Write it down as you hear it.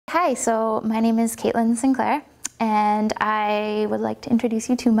Hi, so my name is Caitlin Sinclair, and I would like to introduce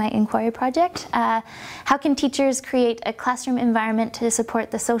you to my inquiry project. How can teachers create a classroom environment to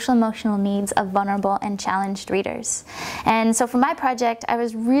support the social emotional needs of vulnerable and challenged readers? And so for my project, I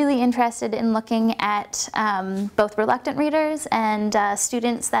was really interested in looking at both reluctant readers and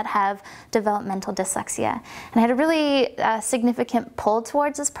students that have developmental dyslexia. And I had a really significant pull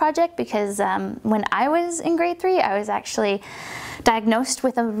towards this project because when I was in grade 3, I was actually diagnosed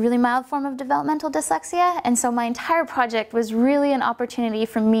with a really mild form of developmental dyslexia, and so my entire project was really an opportunity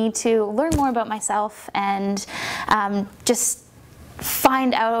for me to learn more about myself and just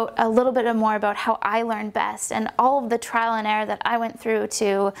find out a little bit more about how I learned best and all of the trial and error that I went through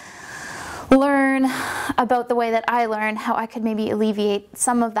to learn about the way that I learn, how I could maybe alleviate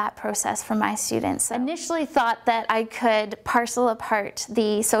some of that process for my students. I initially thought that I could parcel apart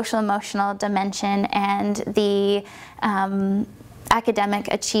the social emotional dimension and the academic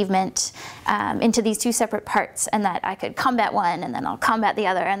achievement into these two separate parts, and that I could combat one and then I'll combat the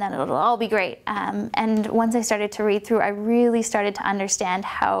other and then it'll all be great. And once I started to read through, I really started to understand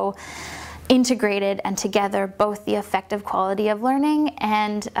how integrated and together both the effective quality of learning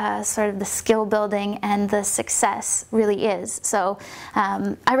and sort of the skill building and the success really is. So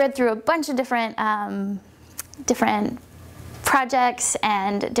I read through a bunch of different projects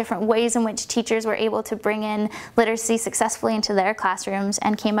and different ways in which teachers were able to bring in literacy successfully into their classrooms,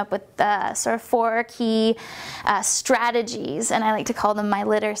 and came up with sort of 4 key strategies, and I like to call them my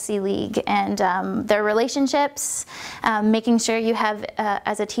literacy league. And their relationships, making sure you have,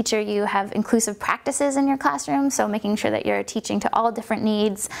 as a teacher, you have inclusive practices in your classroom, so making sure that you're teaching to all different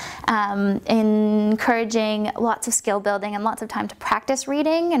needs, encouraging lots of skill building and lots of time to practice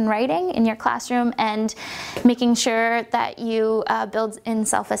reading and writing in your classroom, and making sure that you build in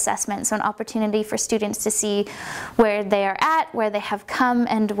self-assessment, so an opportunity for students to see where they are at, where they have come,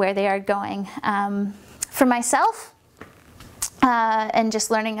 and where they are going. For myself, and just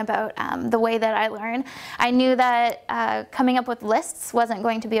learning about the way that I learn, I knew that coming up with lists wasn't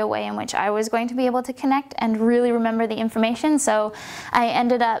going to be a way in which I was going to be able to connect and really remember the information. So I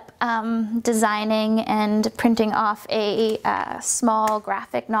ended up designing and printing off a small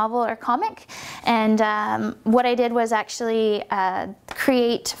graphic novel or comic. And what I did was actually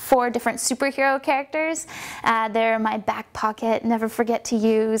create 4 different superhero characters. They're my back pocket, never forget to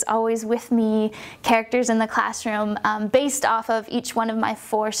use, always with me characters in the classroom, based off of each one of my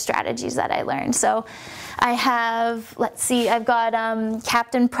 4 strategies that I learned. So I have, let's see, I've got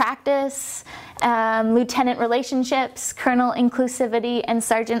Captain Practice, Lieutenant Relationships, Colonel Inclusivity, and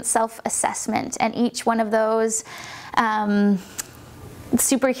Sergeant Self-Assessment. And each one of those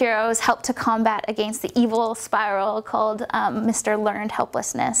superheroes help to combat against the evil spiral called Mr. Learned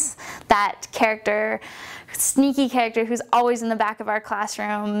Helplessness. That character, sneaky character who's always in the back of our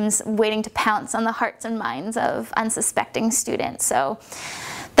classrooms waiting to pounce on the hearts and minds of unsuspecting students. So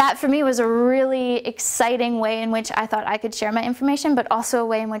that for me was a really exciting way in which I thought I could share my information, but also a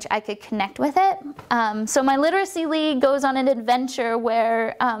way in which I could connect with it. So my literacy league goes on an adventure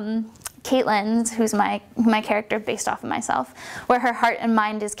where Caitlin, who's my character based off of myself, where her heart and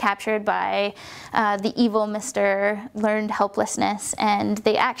mind is captured by the evil Mr. Learned Helplessness, and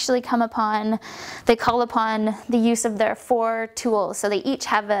they actually call upon the use of their 4 tools. So they each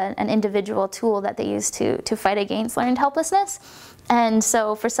have an individual tool that they use to fight against learned helplessness. And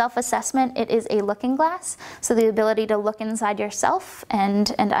so for self-assessment, it is a looking glass, so the ability to look inside yourself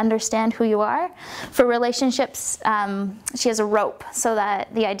and understand who you are. For relationships, she has a rope, so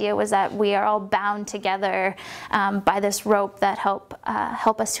that the idea was that we are all bound together by this rope that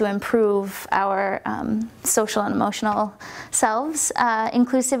help us to improve our social and emotional selves.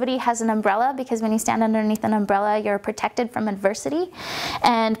 Inclusivity has an umbrella, because when you stand underneath an umbrella, you're protected from adversity.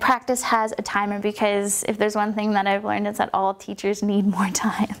 And practice has a timer, because if there's one thing that I've learned, it's that all teachers need more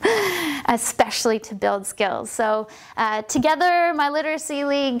time, especially to build skills. So together, my literacy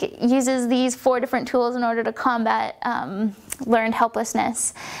league uses these 4 different tools in order to combat learned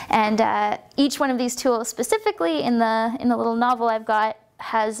helplessness. And each one of these tools, specifically in the little novel I've got,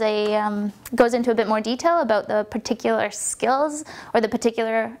 has goes into a bit more detail about the particular skills or the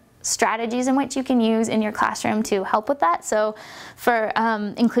particular strategies in which you can use in your classroom to help with that. So for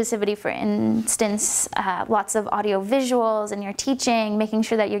inclusivity, for instance, lots of audio visuals in your teaching, making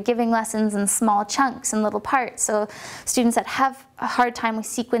sure that you're giving lessons in small chunks and little parts, so students that have a hard time with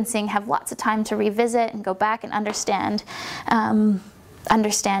sequencing have lots of time to revisit and go back and understand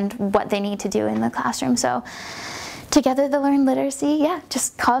what they need to do in the classroom. So together, the learned literacy,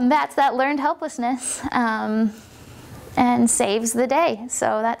 just combats that learned helplessness and saves the day.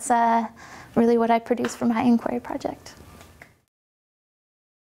 So that's really what I produce for my inquiry project.